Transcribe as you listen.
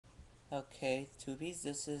Okay, Tubies,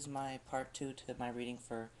 this is my part 2 to my reading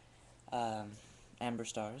for um, Amber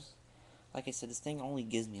Stars. Like I said, this thing only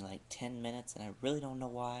gives me like 10 minutes, and I really don't know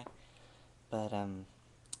why. But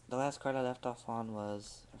the last card I left off on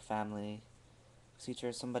was her family.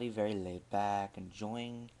 Features somebody very laid back,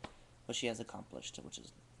 enjoying what she has accomplished, which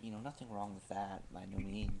is, nothing wrong with that by no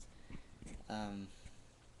means. Um,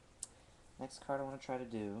 Next card I want to try to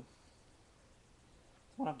do.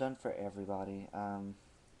 It's one I've done for everybody.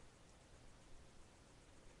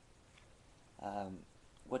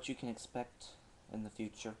 What you can expect in the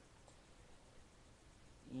future.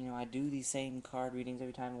 I do these same card readings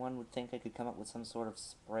every time. One would think I could come up with some sort of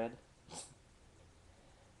spread.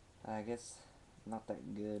 I guess not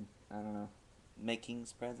that good. I don't know. Making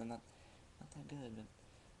spreads, I'm not that good,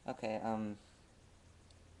 but okay,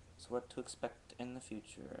 so what to expect in the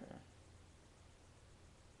future.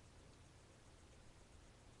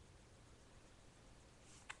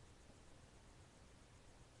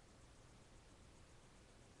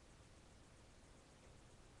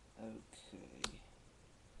 Okay.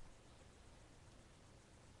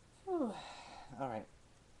 Alright.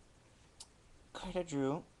 Card I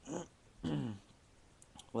drew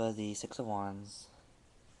was the Six of Wands.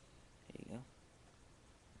 There you go.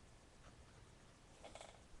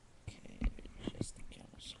 Okay, adjust the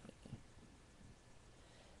camera slightly.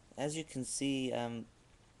 As you can see,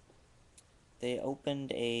 they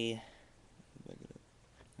opened a...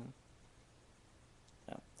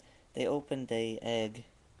 No. They opened a egg.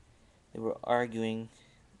 They were arguing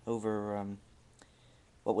over,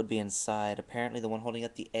 what would be inside. Apparently the one holding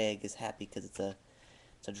up the egg is happy because it's a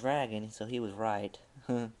dragon, so he was right.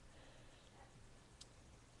 So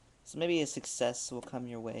maybe a success will come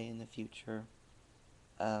your way in the future.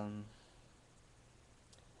 I'm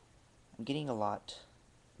getting a lot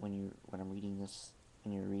when I'm reading this.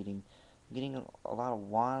 When you're reading, I'm getting a lot of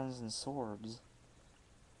wands and swords.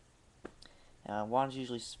 Wands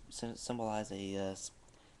usually symbolize a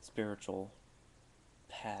spiritual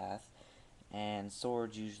path, and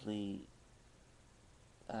swords usually.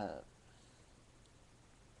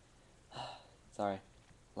 Sorry,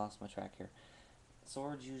 lost my track here.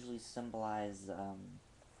 Swords usually symbolize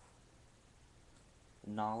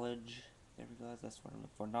knowledge. There we go. That's what I'm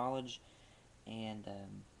looking for. Knowledge and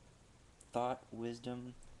thought,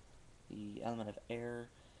 wisdom, the element of air.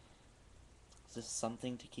 It's just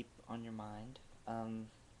something to keep on your mind.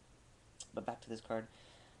 But back to this card.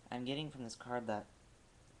 I'm getting from this card that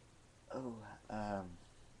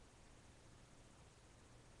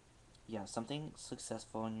yeah, something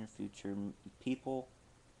successful in your future. People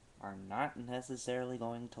are not necessarily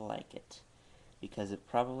going to like it because it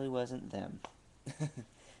probably wasn't them.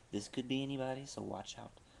 This could be anybody, so watch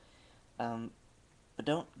out. But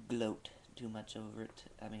don't gloat too much over it.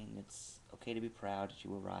 I mean, it's okay to be proud that you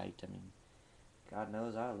were right. I mean, God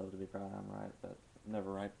knows I love to be proud I'm right, but I'm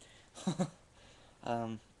never right.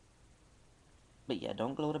 But yeah,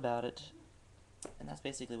 don't gloat about it. And that's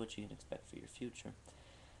basically what you can expect for your future.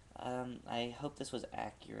 I hope this was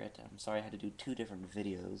accurate. I'm sorry I had to do 2 different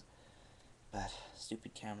videos. But,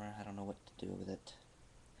 stupid camera, I don't know what to do with it.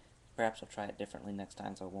 Perhaps I'll try it differently next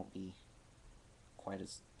time so it won't be quite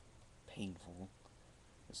as painful.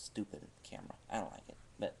 Or stupid camera. I don't like it.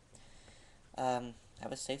 But,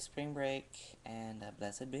 have a safe spring break, and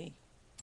blessed be.